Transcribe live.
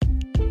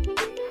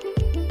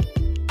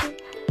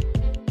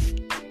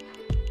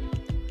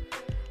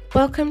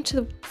Welcome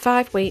to the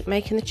 5-week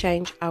Making the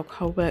Change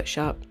alcohol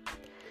workshop.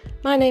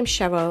 My name's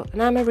Cheryl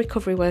and I'm a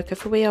recovery worker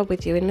for We Are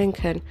With You in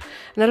Lincoln,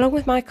 and along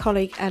with my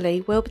colleague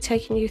Ellie, we'll be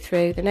taking you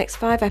through the next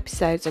 5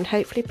 episodes and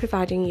hopefully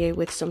providing you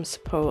with some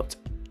support.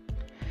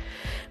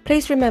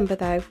 Please remember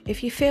though,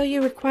 if you feel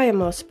you require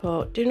more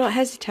support, do not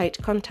hesitate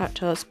to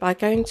contact us by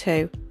going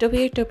to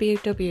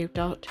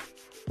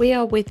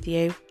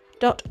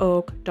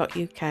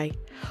www.wearewithyou.org.uk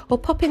or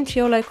pop into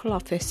your local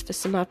office for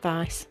some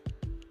advice.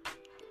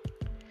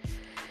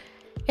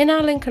 In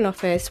our Lincoln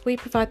office, we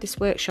provide this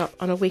workshop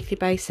on a weekly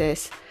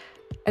basis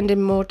and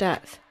in more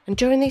depth, and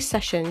during these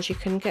sessions you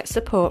can get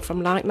support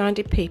from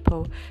like-minded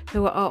people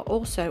who are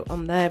also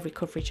on their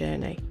recovery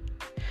journey.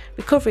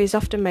 Recovery is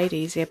often made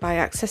easier by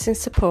accessing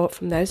support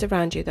from those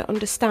around you that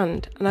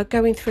understand and are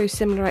going through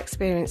similar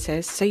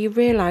experiences, so you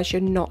realise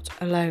you're not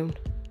alone.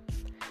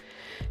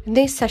 In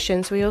these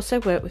sessions we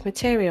also work with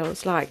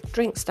materials like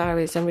drinks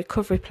diaries and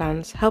recovery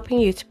plans, helping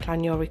you to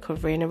plan your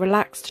recovery in a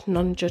relaxed,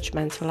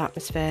 non-judgmental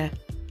atmosphere.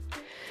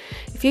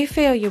 If you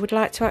feel you would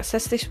like to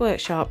access this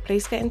workshop,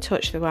 please get in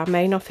touch through our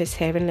main office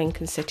here in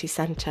Lincoln City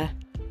Centre.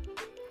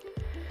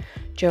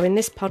 During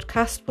this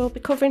podcast, we'll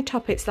be covering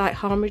topics like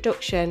harm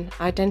reduction,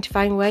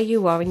 identifying where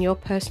you are in your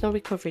personal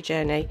recovery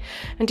journey,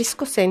 and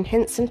discussing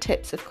hints and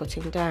tips of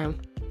cutting down.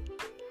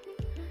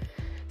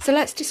 So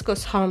let's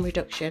discuss harm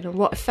reduction and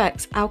what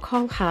effects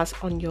alcohol has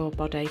on your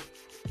body.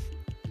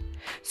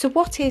 So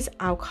what is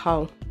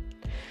alcohol?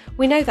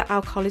 We know that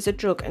alcohol is a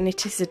drug and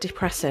it is a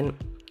depressant.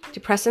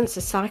 Depressants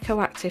are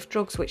psychoactive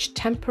drugs which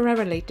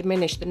temporarily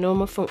diminish the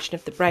normal function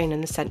of the brain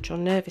and the central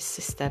nervous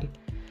system.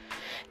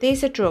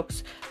 These are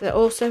drugs that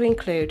also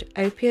include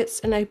opiates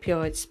and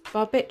opioids,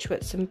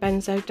 barbiturates and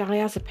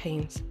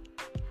benzodiazepines.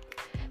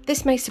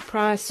 This may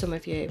surprise some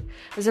of you,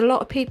 as a lot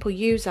of people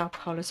use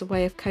alcohol as a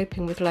way of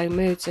coping with low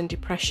moods and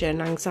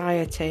depression,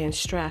 anxiety and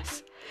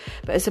stress,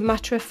 but as a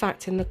matter of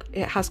fact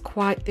it has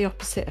quite the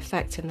opposite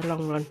effect in the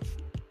long run.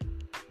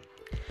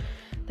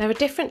 There are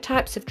different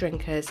types of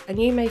drinkers, and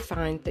you may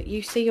find that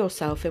you see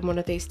yourself in one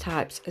of these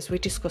types as we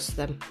discuss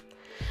them.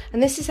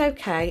 And this is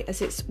okay,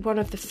 as it's one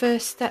of the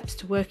first steps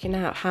to working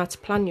out how to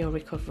plan your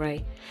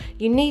recovery.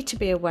 You need to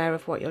be aware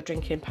of what your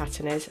drinking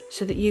pattern is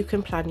so that you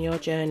can plan your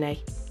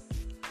journey.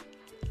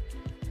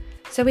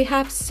 So we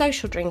have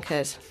social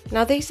drinkers.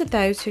 Now these are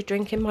those who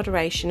drink in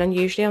moderation and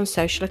usually on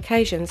social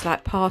occasions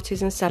like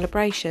parties and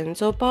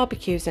celebrations or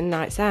barbecues and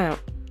nights out.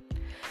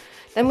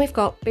 Then we've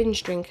got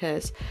binge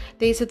drinkers.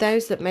 These are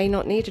those that may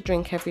not need a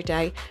drink every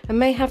day and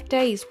may have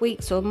days,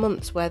 weeks or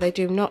months where they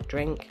do not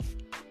drink.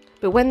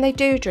 But when they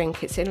do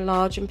drink, it's in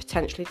large and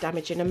potentially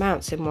damaging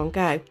amounts in one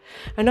go,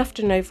 and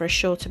often over a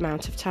short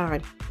amount of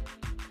time.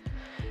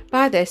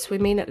 By this we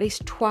mean at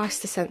least twice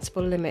the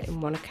sensible limit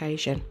in one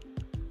occasion.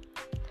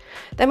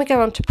 Then we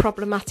go on to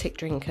problematic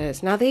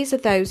drinkers. Now these are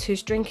those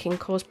whose drinking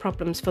cause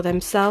problems for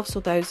themselves or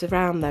those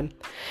around them.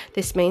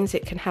 This means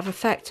it can have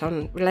effect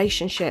on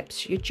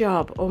relationships, your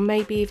job, or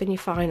maybe even your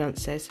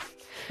finances.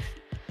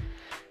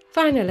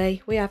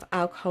 Finally, we have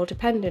alcohol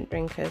dependent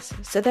drinkers,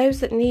 so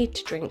those that need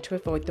to drink to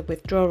avoid the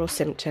withdrawal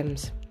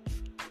symptoms.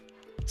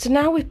 So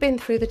now we've been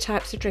through the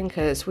types of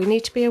drinkers, we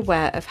need to be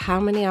aware of how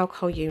many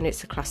alcohol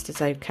units are classed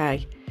as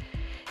okay.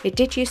 It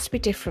did used to be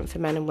different for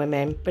men and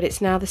women, but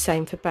it's now the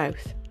same for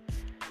both.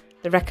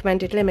 The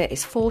recommended limit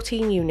is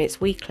 14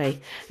 units weekly,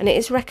 and it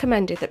is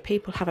recommended that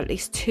people have at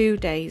least 2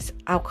 days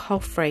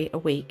alcohol-free a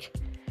week.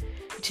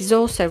 It is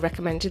also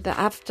recommended that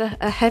after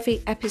a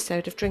heavy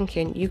episode of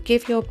drinking, you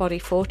give your body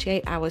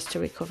 48 hours to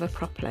recover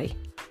properly.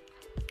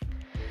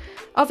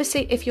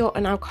 Obviously, if you're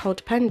an alcohol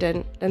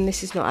dependent, then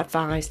this is not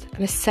advised,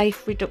 and a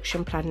safe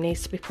reduction plan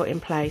needs to be put in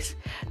place.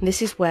 And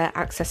this is where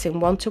accessing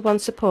one-to-one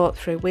support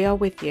through We Are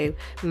With You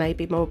may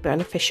be more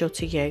beneficial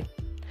to you.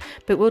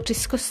 But we'll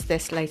discuss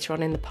this later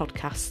on in the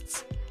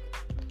podcasts.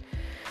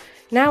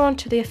 Now on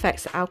to the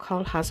effects that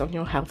alcohol has on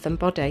your health and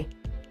body.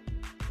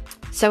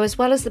 So as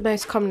well as the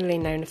most commonly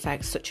known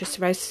effects such as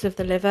cirrhosis of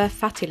the liver,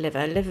 fatty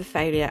liver, liver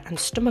failure and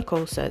stomach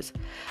ulcers,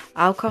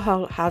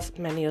 alcohol has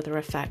many other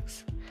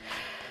effects.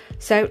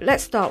 So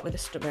let's start with the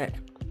stomach.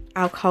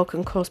 Alcohol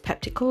can cause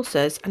peptic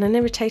ulcers and an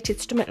irritated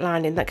stomach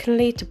lining that can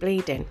lead to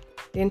bleeding.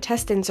 The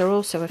intestines are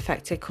also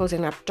affected,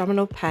 causing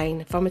abdominal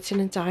pain, vomiting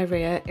and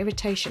diarrhoea,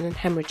 irritation and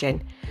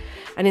hemorrhaging,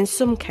 and in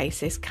some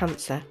cases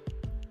cancer.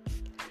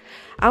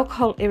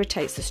 Alcohol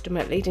irritates the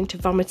stomach, leading to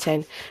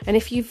vomiting, and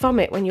if you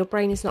vomit when your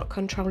brain is not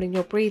controlling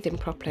your breathing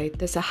properly,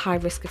 there's a high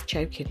risk of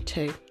choking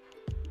too.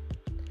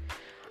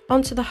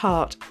 Onto the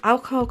heart.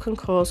 Alcohol can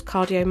cause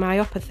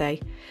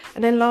cardiomyopathy,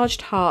 an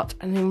enlarged heart,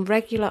 an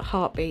irregular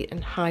heartbeat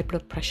and high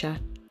blood pressure.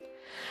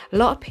 A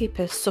lot of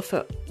people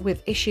suffer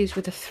with issues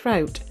with the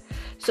throat,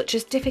 such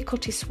as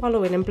difficulty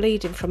swallowing and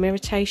bleeding from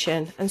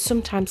irritation, and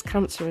sometimes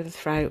cancer of the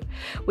throat,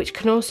 which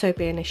can also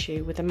be an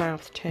issue with the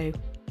mouth too.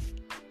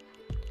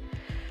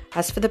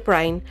 As for the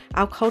brain,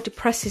 alcohol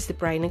depresses the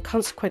brain and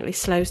consequently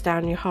slows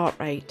down your heart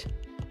rate.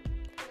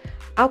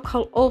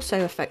 Alcohol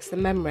also affects the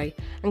memory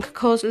and can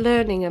cause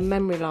learning and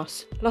memory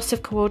loss, loss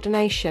of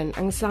coordination,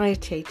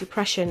 anxiety,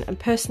 depression and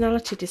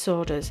personality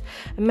disorders,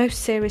 and most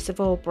serious of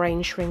all,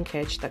 brain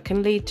shrinkage that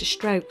can lead to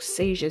strokes,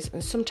 seizures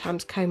and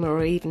sometimes coma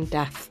or even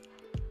death.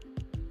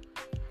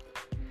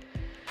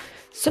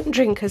 Some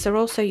drinkers are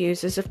also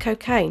users of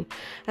cocaine,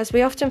 as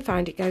we often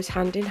find it goes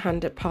hand in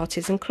hand at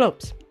parties and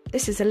clubs.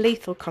 This is a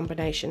lethal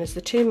combination as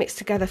the two mixed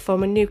together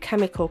form a new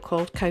chemical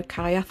called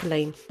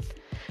cocaethylene.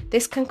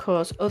 This can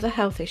cause other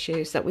health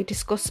issues that we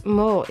discuss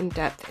more in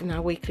depth in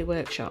our weekly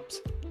workshops.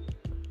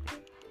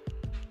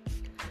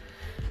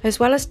 As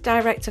well as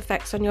direct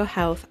effects on your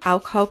health,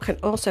 alcohol can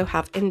also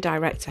have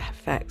indirect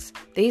effects.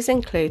 These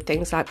include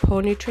things like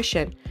poor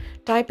nutrition,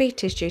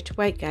 diabetes due to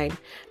weight gain,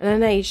 and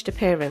an aged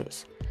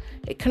appearance.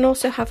 It can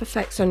also have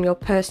effects on your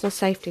personal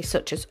safety,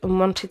 such as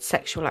unwanted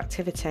sexual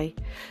activity,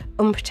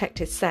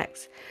 unprotected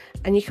sex,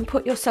 and you can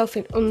put yourself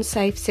in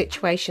unsafe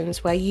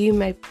situations where you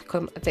may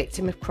become a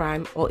victim of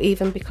crime or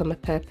even become a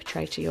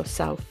perpetrator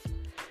yourself.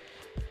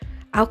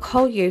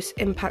 Alcohol use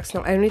impacts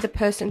not only the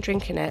person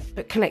drinking it,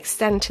 but can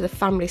extend to the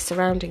family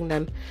surrounding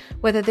them,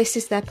 whether this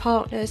is their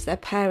partners, their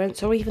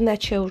parents, or even their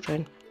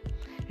children.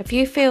 If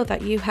you feel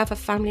that you have a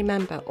family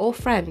member or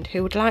friend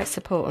who would like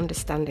support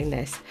understanding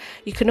this,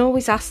 you can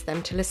always ask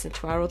them to listen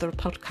to our other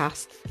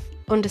podcast,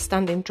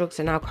 Understanding Drugs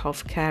and Alcohol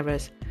for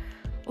Carers,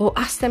 or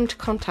ask them to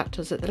contact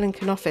us at the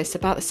Lincoln office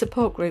about the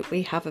support group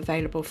we have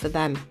available for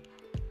them.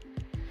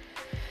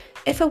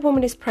 If a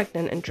woman is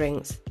pregnant and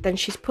drinks, then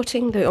she's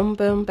putting the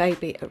unborn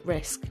baby at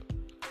risk,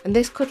 and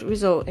this could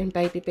result in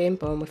baby being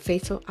born with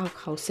fetal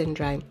alcohol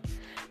syndrome.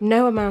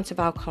 No amount of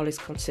alcohol is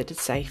considered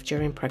safe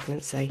during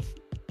pregnancy.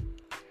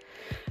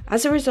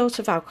 As a result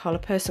of alcohol, a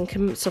person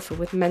can suffer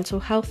with mental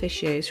health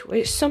issues,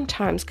 which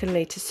sometimes can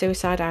lead to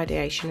suicide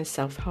ideation and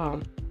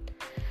self-harm.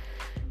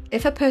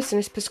 If a person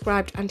is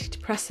prescribed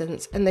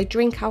antidepressants and they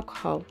drink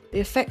alcohol, the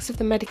effects of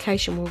the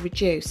medication will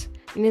reduce,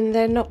 meaning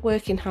they're not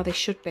working how they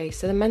should be,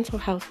 so the mental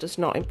health does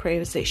not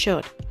improve as it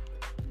should.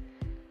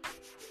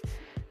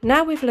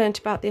 Now we've learnt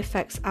about the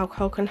effects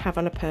alcohol can have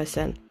on a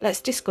person,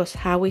 let's discuss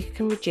how we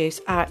can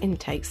reduce our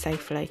intake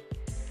safely.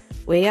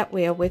 We at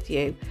We Are With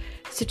You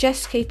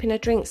suggest keeping a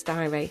drinks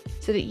diary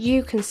so that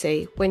you can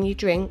see when you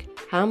drink,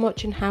 how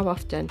much and how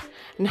often,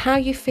 and how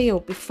you feel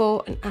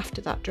before and after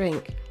that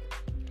drink.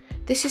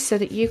 This is so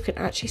that you can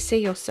actually see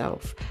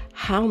yourself,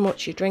 how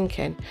much you're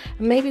drinking,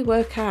 and maybe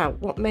work out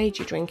what made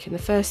you drink in the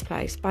first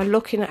place by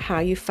looking at how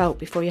you felt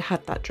before you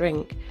had that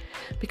drink,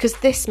 because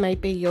this may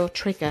be your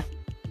trigger.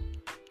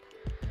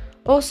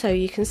 Also,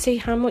 you can see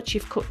how much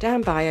you've cut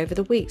down by over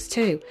the weeks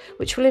too,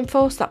 which will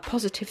enforce that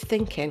positive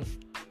thinking.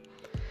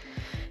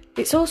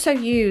 It's also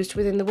used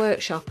within the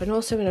workshop and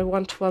also in a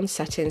one-to-one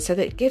setting, so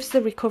that it gives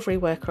the recovery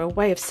worker a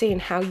way of seeing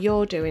how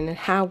you're doing and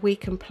how we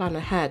can plan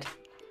ahead.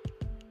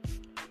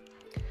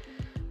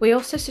 We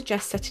also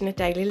suggest setting a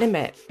daily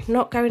limit,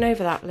 not going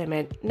over that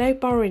limit, no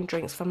borrowing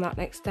drinks from that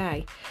next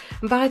day.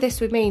 And by this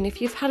we mean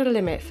if you've had a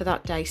limit for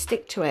that day,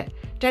 stick to it.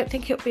 Don't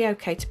think it'll be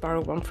okay to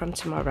borrow one from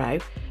tomorrow,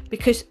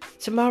 because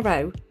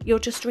tomorrow you'll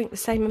just drink the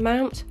same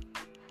amount.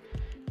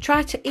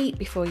 Try to eat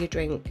before you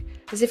drink,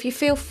 as if you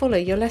feel fuller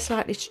you're less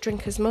likely to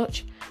drink as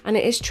much, and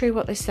it is true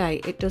what they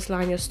say, it does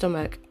line your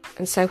stomach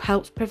and so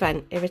helps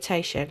prevent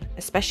irritation,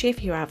 especially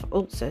if you have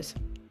ulcers.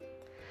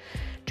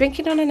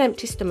 Drinking on an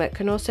empty stomach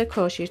can also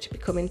cause you to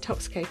become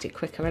intoxicated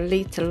quicker and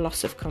lead to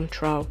loss of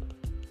control.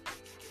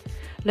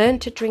 Learn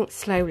to drink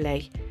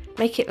slowly,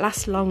 make it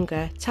last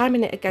longer.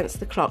 Timing it against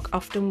the clock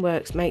often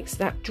works, makes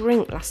that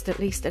drink last at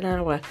least an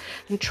hour,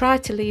 and try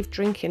to leave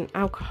drinking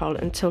alcohol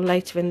until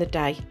later in the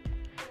day.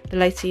 The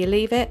later you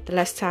leave it, the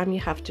less time you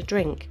have to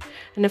drink.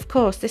 And of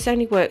course, this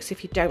only works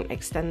if you don't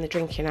extend the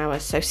drinking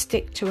hours, so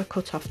stick to a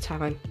cut-off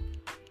time.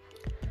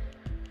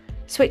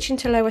 Switching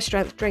to lower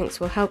strength drinks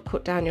will help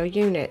cut down your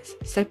units,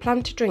 so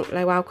plan to drink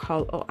low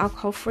alcohol or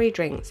alcohol-free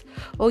drinks,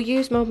 or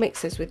use more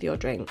mixers with your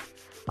drink.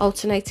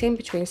 Alternating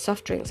between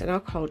soft drinks and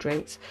alcohol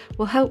drinks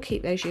will help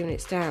keep those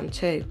units down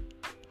too.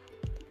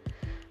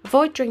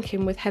 Avoid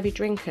drinking with heavy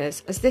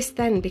drinkers, as this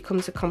then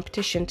becomes a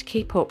competition to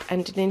keep up,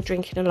 ending in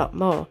drinking a lot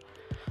more.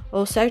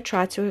 Also,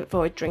 try to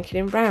avoid drinking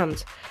in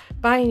rounds.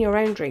 Buying your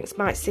own drinks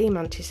might seem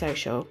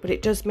antisocial, but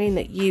it does mean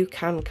that you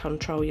can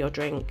control your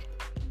drink.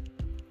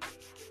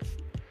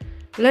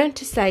 Learn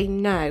to say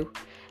no.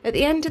 At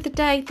the end of the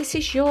day, this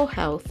is your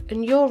health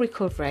and your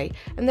recovery,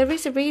 and there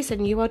is a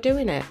reason you are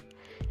doing it.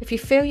 If you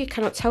feel you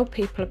cannot tell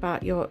people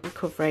about your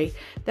recovery,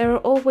 there are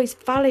always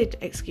valid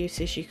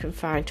excuses you can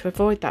find to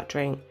avoid that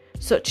drink,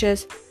 such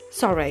as,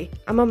 "Sorry,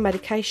 I'm on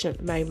medication at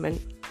the moment."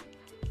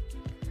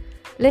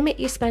 Limit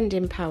your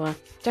spending power.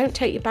 Don't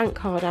take your bank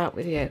card out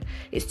with you.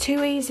 It's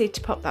too easy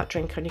to pop that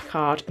drink on your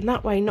card, and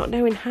that way not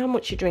knowing how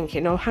much you're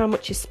drinking or how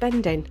much you're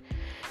spending.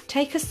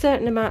 Take a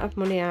certain amount of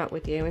money out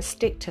with you and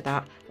stick to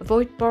that.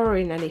 Avoid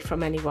borrowing any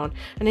from anyone,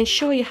 and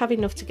ensure you have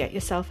enough to get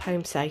yourself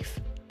home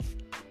safe.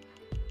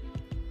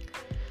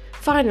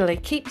 Finally,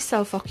 keep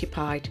yourself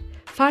occupied.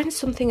 Find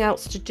something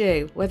else to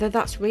do, whether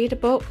that's read a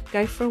book,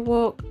 go for a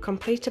walk,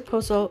 complete a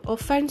puzzle, or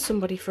phone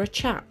somebody for a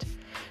chat.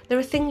 There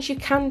are things you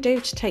can do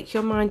to take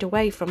your mind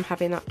away from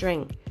having that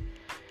drink.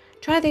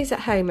 Try these at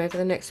home over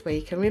the next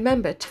week, and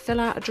remember to fill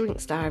out a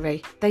drinks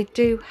diary. They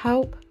do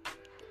help.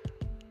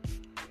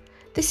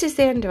 This is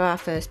the end of our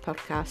first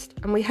podcast,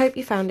 and we hope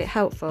you found it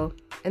helpful.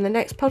 In the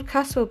next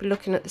podcast, we'll be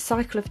looking at the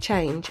cycle of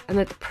change and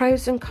at the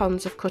pros and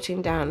cons of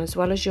cutting down, as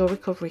well as your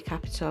recovery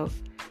capital.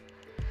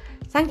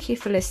 Thank you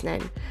for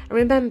listening, and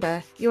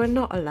remember, you are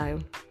not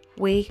alone.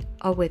 We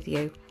are with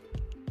you.